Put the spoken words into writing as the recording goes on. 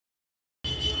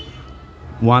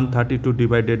132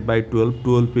 divided by 12.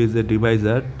 12 is a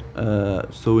divisor,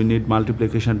 so we need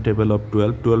multiplication table of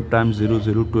 12. 12 times 0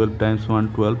 0, 12 times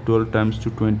 1 12, 12 times 2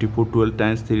 24, 12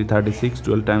 times 3 36,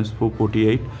 12 times 4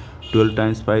 48, 12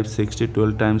 times 5 60,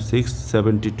 12 times 6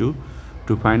 72.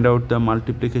 To find out the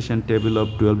multiplication table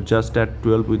of 12, just add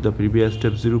 12 with the previous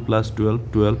step. 0 plus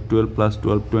 12 12, 12 plus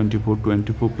 12 24,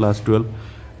 24 plus 12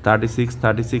 36,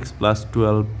 36 plus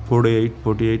 12 48,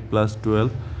 48 plus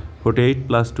 12 48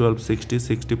 plus 12 60,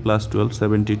 60 plus 12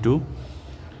 72.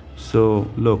 So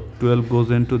look, 12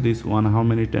 goes into this one how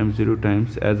many times? 0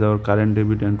 times, as our current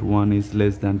dividend 1 is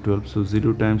less than 12, so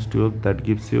 0 times 12, that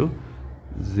gives you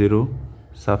 0.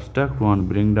 Subtract 1,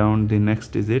 bring down the next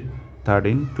digit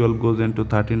 13. 12 goes into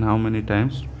 13 how many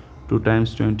times? 2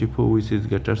 times 24, which is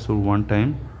greater, so 1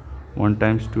 time. 1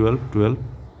 times 12 12.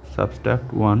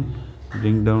 Subtract 1,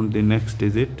 bring down the next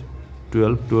digit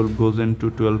 12. 12 goes into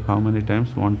 12 how many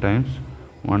times? 1 times.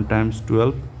 1 times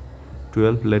 12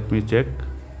 12, let me check.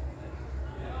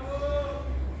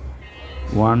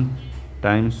 1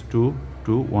 times 2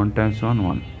 2, 1 times 1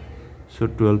 1, so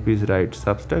 12 is right.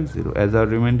 Subtract 0, as our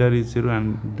remainder is 0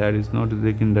 and that is not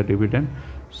taking the dividend,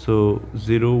 so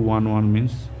 0 1 1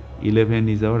 means 11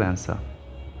 is our answer.